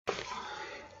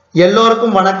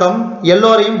எல்லோருக்கும் வணக்கம்.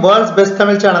 எல்லோரையும் வேர்ல்ட்ஸ் பெஸ்ட்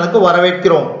தமிழ் சேனலுக்கு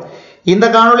வரவேற்கிறோம். இந்த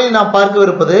காணொளியில் நாம்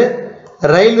பார்க்கவிருப்பது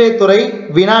ரயில்வே துறை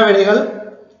வினாவிடைகள்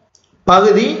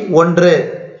பகுதி 1.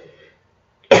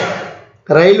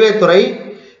 ரயில்வே துறை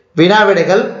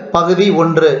வினாவிடைகள் பகுதி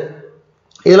 1.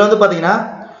 இதில் பார்த்தீங்கன்னா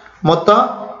மொத்தம்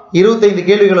 25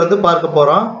 கேள்விகள் பார்க்க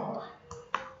போகிறோம்.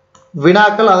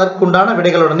 வினாக்கள் அதற்குண்டான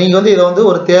விடைகளோட நீங்கள் இதை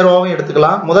ஒரு தேர்வாகவும்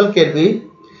எடுத்துக்கலாம். முதல் கேள்வி,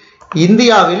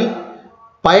 இந்தியாவில்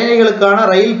பயணிகளுக்கான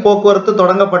ரயில் போக்குவரத்து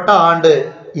தொடங்கப்பட்ட ஆண்டு.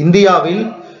 இந்தியாவில்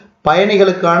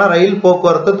பயணிகளுக்கான ரயில்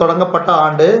போக்குவரத்து தொடங்கப்பட்ட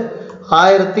ஆண்டு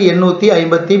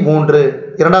 1853.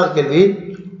 இரண்டாவது கேள்வி,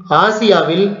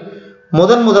 ஆசியாவில்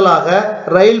முதலாக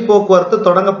ரயில் போக்குவரத்து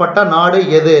தொடங்கப்பட்ட நாடு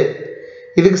எது?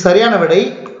 இதுக்கு சரியான விடை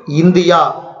இந்தியா.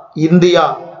 இந்தியா.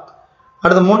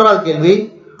 அடுத்த மூன்றாவது கேள்வி,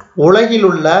 உலகில்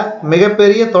உள்ள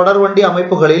மிகப்பெரிய தொடர்வண்டி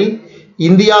அமைப்புகளில்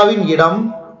இந்தியாவின் இடம்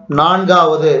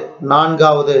நான்காவது.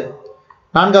 நான்காவது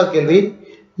கேள்வி,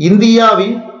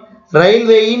 இந்தியாவின்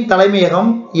ரயில்வேயின் தலைமையகம்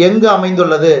எங்கு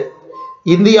அமைந்துள்ளது?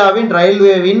 இந்தியாவின்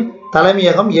ரயில்வேவின்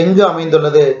தலைமையகம் எங்கு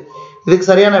அமைந்துள்ளது? இதுக்கு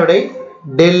சரியான விடை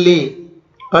டெல்லி.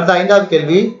 அடுத்த ஐந்தாவது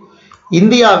கேள்வி,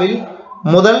 இந்தியாவில்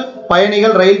முதல்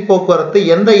பயணிகள் ரயில் போக்குவரத்து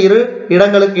எந்த இரு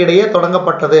இடங்களுக்கு இடையே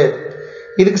தொடங்கப்பட்டது?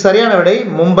 இதுக்கு சரியான விடை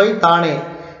மும்பை, தானே.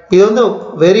 இது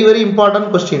வெரி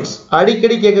இம்பார்ட்டன்ட் கொஸ்டின்ஸ்,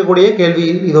 அடிக்கடி கேட்கக்கூடிய கேள்வி.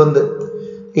 இது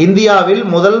இந்தியாவில்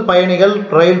முதல் பயணிகள்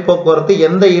ரயில் போக்குவரத்து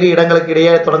எந்த இரு இடங்களுக்கு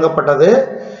இடையே தொடங்கப்பட்டது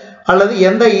அல்லது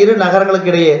எந்த இரு நகரங்களுக்கு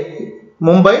இடையே?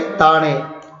 மும்பை, தானே.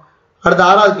 அடுத்த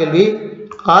ஆறாவது கேள்வி,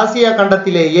 ஆசியா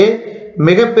கண்டத்திலேயே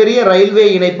மிகப்பெரிய ரயில்வே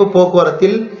இணைப்பு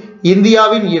போக்குவரத்தில்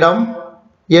இந்தியாவின் இடம்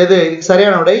எது?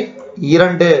 சரியான விடை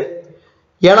 2.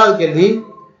 ஏழாவது கேள்வி,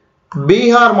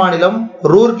 பீகார் மாநிலம்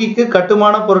ரூர்க்கிக்கு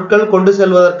கட்டுமான பொருட்கள் கொண்டு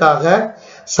செல்வதற்காக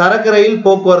சரக்கு ரயில்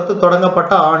போக்குவரத்து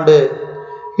தொடங்கப்பட்ட ஆண்டு.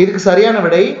 இதுக்கு சரியான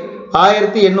விடை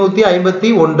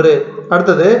 1851.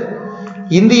 அடுத்தது,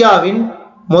 இந்தியாவின்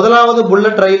முதலாவது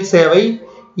புல்லட் ரயில் சேவை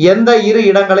எந்த இரு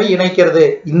இடங்களை இணைக்கிறது?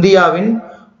 இந்தியாவின்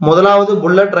முதலாவது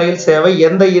புல்லட் ரயில் சேவை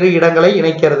எந்த இரு இடங்களை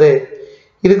இணைக்கிறது?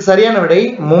 இதுக்கு சரியான விடை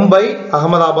மும்பை,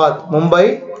 அகமதாபாத். மும்பை,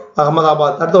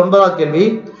 அகமதாபாத். அடுத்து ஒன்பதாவது கேள்வி,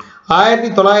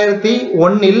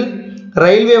 1901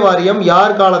 ரயில்வே வாரியம்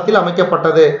யார் காலத்தில்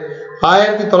அமைக்கப்பட்டது?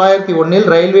 1901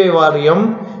 ரயில்வே வாரியம்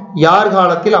யார்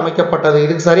காலத்தில் அமைக்கப்பட்டது?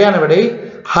 இதுக்கு சரியான விடை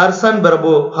ஹர்சன்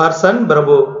பிரபு. ஹர்சன்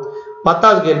பிரபு.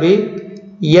 10வது கேள்வி,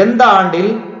 எந்த ஆண்டில்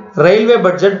ரயில்வே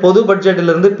பட்ஜெட் பொது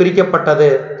பட்ஜெட்டிலிருந்து பிரிக்கப்பட்டது?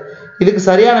 இதுக்கு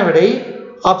சரியான விடை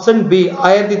ஆப்ஷன் பி,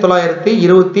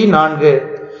 1924.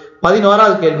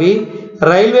 11வது கேள்வி,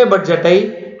 ரயில்வே பட்ஜெட்டை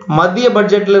மத்திய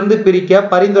பட்ஜெட்டிலிருந்து பிரிக்க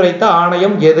பரிந்துரைத்த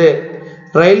ஆணையம் எது?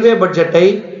 ரயில்வே பட்ஜெட்டை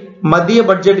மத்திய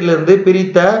பட்ஜெட்டிலிருந்து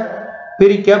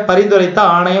பிரிக்க பரிந்துரைத்த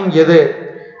ஆணையம் எது?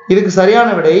 இதுக்கு சரியான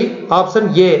விடை ஆப்ஷன்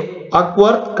ஏ,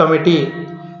 அக்வர்த் கமிட்டி.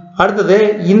 அடுத்தது,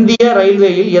 இந்திய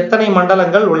ரயில்வேயில் எத்தனை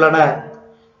மண்டலங்கள் உள்ளன?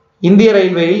 இந்திய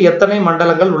ரயில்வேயில் எத்தனை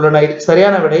மண்டலங்கள் உள்ளன? இதுக்கு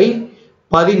சரியான விடை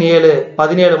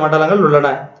 17 மண்டலங்கள் உள்ளன.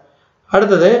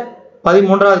 அடுத்தது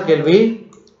 13வது கேள்வி,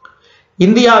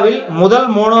 இந்தியாவில் முதல்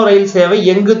மோனோ ரயில் சேவை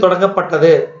எங்கு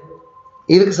தொடங்கப்பட்டது?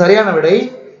 இதுக்கு சரியான விடை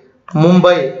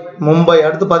மும்பை. மும்பை.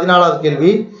 அடுத்து 14வது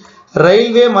கேள்வி,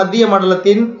 ரயில்வே மத்திய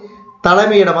மண்டலத்தின்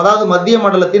தலைமையிடம், அதாவது மத்திய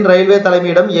மண்டலத்தின் ரயில்வே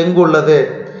தலைமையிடம் எங்கு உள்ளது?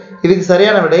 இதுக்கு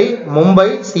சரியான விடை மும்பை,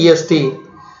 சிஎஸ்டி.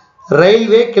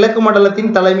 ரயில்வே கிழக்கு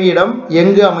மண்டலத்தின் தலைமையிடம்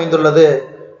எங்கு அமைந்துள்ளது?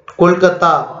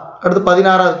 கொல்கத்தா. அடுத்து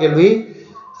 16வது கேள்வி,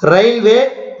 ரயில்வே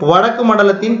வடக்கு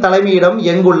மண்டலத்தின் தலைமையிடம்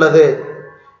எங்கு உள்ளது?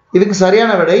 இதுக்கு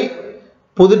சரியான விடை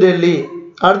புதுடெல்லி.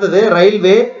 அடுத்தது,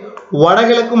 ரயில்வே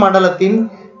வடகிழக்கு மண்டலத்தின்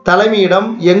தலைமையிடம்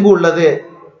எங்கு உள்ளது?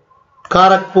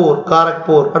 காரக்பூர்.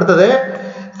 காரக்பூர். அடுத்தது,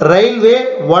 ரயில்வே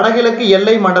வடகிழக்கு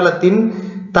எல்லை மண்டலத்தின்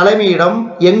தலைமையிடம்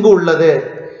எங்கு உள்ளது?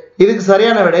 இதுக்கு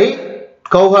சரியான விடை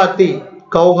கவுஹாத்தி.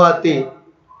 கவுஹாத்தி,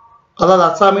 அதாவது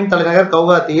அஸ்ஸாமின் தலைநகர்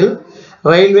கவுஹாத்தியில்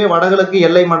ரயில்வே வடகிழக்கு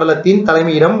எல்லை மண்டலத்தின்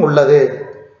தலைமையிடம் உள்ளது.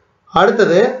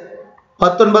 அடுத்தது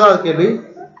 19வது கேள்வி,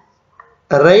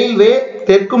 ரயில்வே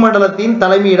தெற்கு மண்டலத்தின்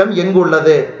தலைமையிடம் எங்கு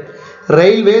உள்ளது?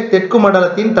 ரயில்வே தெற்கு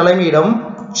மண்டலத்தின் தலைமையிடம்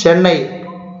சென்னை.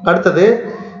 அடுத்தது,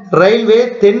 ரயில்வே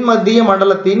தென் மத்திய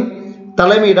மண்டலத்தின்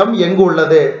தலைமையிடம் எங்கு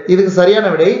உள்ளது? இதுக்கு சரியான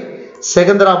விடை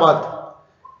செகந்திராபாத்.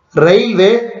 ரயில்வே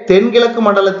தென்கிழக்கு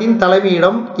மண்டலத்தின்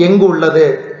தலைமையிடம் எங்கு உள்ளது?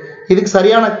 இதுக்கு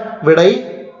சரியான விடை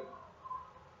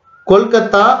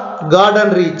கொல்கத்தா,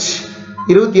 கார்டன் ரீச்.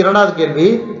 22வது கேள்வி,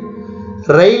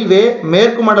 ரயில்வே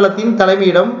மேற்கு மண்டலத்தின்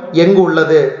தலைமையிடம் எங்கு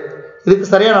உள்ளது? இதுக்கு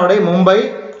சரியான விடை மும்பை,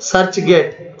 சர்ச்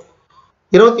கேட்.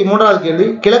 23வது கேள்வி,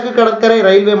 கிழக்கு கடற்கரை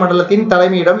ரயில்வே மண்டலத்தின்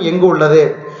தலைமையிடம் எங்கு உள்ளது?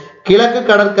 கிழக்கு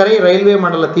கடற்கரை ரயில்வே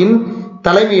மண்டலத்தின்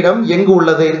தலைமையிடம் எங்கு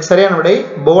உள்ளது? இதுக்கு சரியான விடை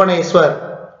புவனேஸ்வர்.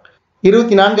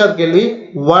 24வது கேள்வி,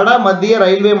 வட மத்திய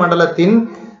ரயில்வே மண்டலத்தின்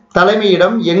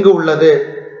தலைமையிடம் எங்கு உள்ளது?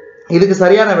 இதுக்கு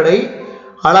சரியான விடை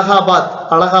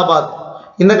அலகாபாத்.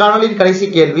 இந்த காணொளியின் கடைசி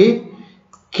கேள்வி,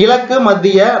 கிழக்கு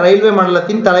மத்திய ரயில்வே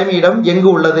மண்டலத்தின் தலைமையிடம் எங்கு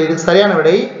உள்ளது? இதுக்கு சரியான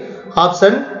விடை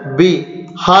ஆப்ஷன் பி,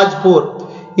 ஹாஜ்பூர்.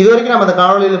 இதுவரைக்கும் நம்ம இந்த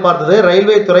காணொலியில் பார்த்தது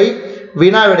ரயில்வே துறை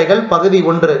வினா விடைகள் பகுதி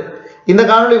 1. இந்த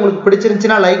காணொலி உங்களுக்கு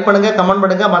பிடிச்சிருந்துச்சுன்னா லைக் பண்ணுங்க, கமெண்ட்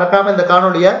பண்ணுங்க, மறக்காம இந்த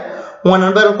காணொலியை உங்க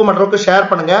நண்பர்களுக்கும் மற்றவருக்கும் ஷேர்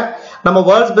பண்ணுங்க. நம்ம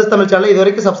வேர்ல்ட்ஸ் பெஸ்ட் தமிழ் சேனல் இது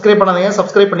வரைக்கும் சப்ஸ்கிரைப் பண்ணாதீங்க,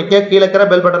 சப்ஸ்கிரைப் பண்ணிக்க, கீழே இருக்கிற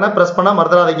பெல் பட்டனை பிரஸ் பண்ண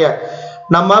மறந்துடாதீங்க.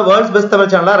 நம்ம வேர்ல்ட்ஸ் பெஸ்ட்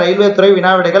தமிழ் சேனல்ல ரயில்வே துறை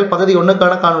வினா விடைகள் பகுதி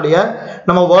 1க்கான காணொலியை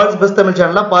நம்ம வேர்ல்ட்ஸ் பெஸ்ட் தமிழ்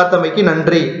சேனல்ல பார்த்தமைக்கு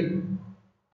நன்றி.